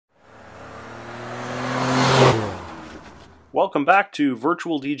Welcome back to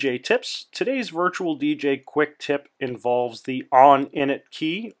Virtual DJ Tips. Today's Virtual DJ quick tip involves the ONINIT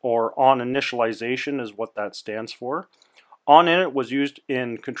key, or on initialization is what that stands for. ONINIT was used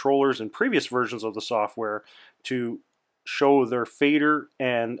in controllers in previous versions of the software to show their fader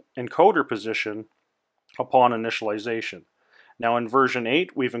and encoder position upon initialization. Now in version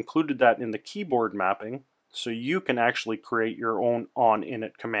 8 we've included that in the keyboard mapping so you can actually create your own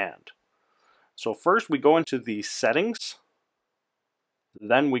ONINIT command. So first we go into the settings.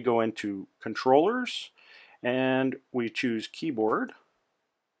 Then we go into controllers and we choose keyboard,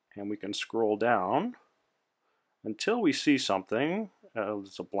 and we can scroll down until we see something.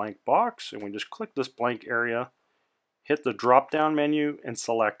 It's a blank box, and we just click this blank area, hit the drop down menu and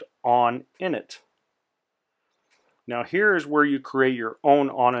select ONINIT. Now here is where you create your own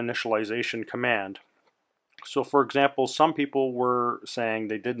ONINITialization command. So for example, some people were saying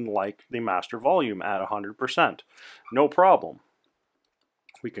they didn't like the master volume at 100%. No problem.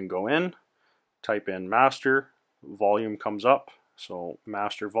 We can go in, type in master, volume comes up, so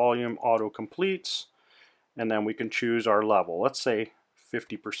master volume auto completes, and then we can choose our level, let's say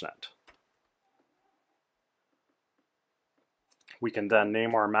 50%. We can then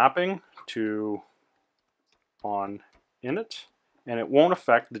name our mapping to ONINIT, and it won't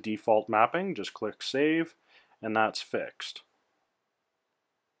affect the default mapping. Just click save, and that's fixed.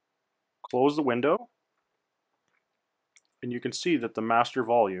 Close the window, and you can see that the master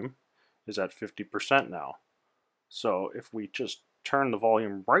volume is at 50% now. So if we just turn the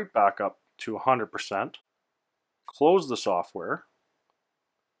volume right back up to 100%, close the software,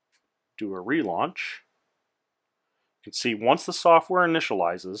 do a relaunch, you can see once the software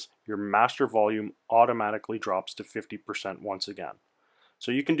initializes, your master volume automatically drops to 50% once again.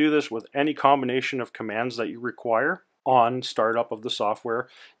 So you can do this with any combination of commands that you require. On startup of the software,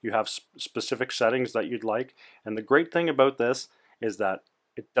 you have specific settings that you'd like, and the great thing about this is that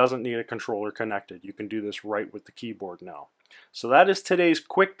it doesn't need a controller connected. You can do this right with the keyboard now. So that is today's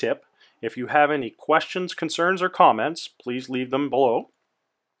quick tip. If you have any questions, concerns, or comments, please leave them below.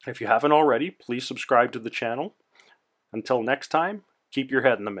 If you haven't already, please subscribe to the channel. Until next time, keep your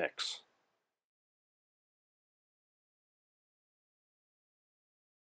head in the mix.